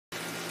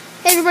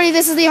everybody,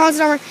 this is the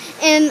Haunted Armor,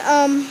 and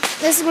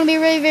this is going to be a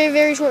really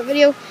very short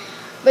video,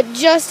 but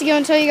just to go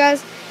and tell you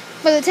guys,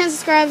 for the 10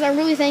 subscribers, I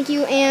really thank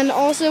you, and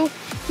also,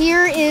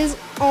 here is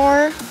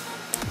our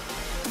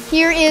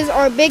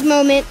big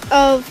moment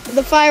of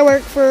the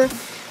firework for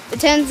the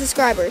 10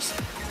 subscribers.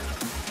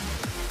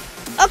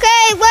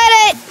 Okay,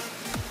 let it!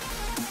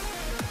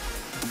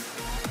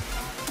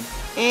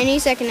 Any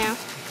second now.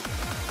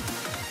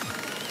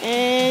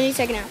 Any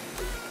second now.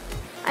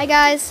 Hi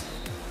guys.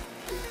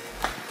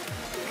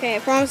 Okay, I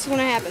promise it's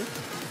gonna happen.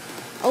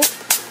 Oh.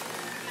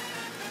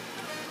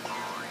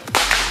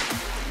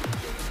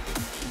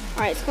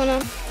 Alright, it's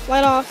gonna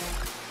light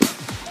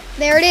off.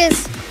 There it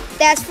is.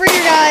 That's for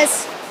you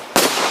guys.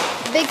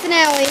 Big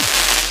finale.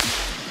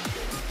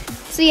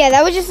 So yeah,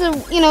 that was just a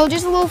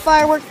just a little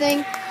firework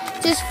thing.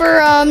 Just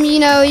for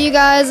you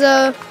guys,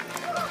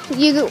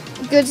 you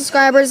good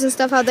subscribers and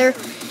stuff out there.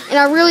 And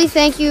I really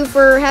thank you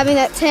for having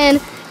that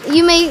 10.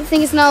 You may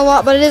think it's not a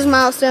lot, but it is a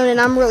milestone, and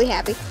I'm really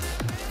happy.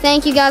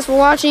 Thank you guys for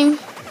watching,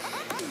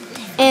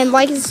 and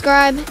like and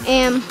subscribe,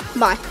 and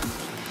bye.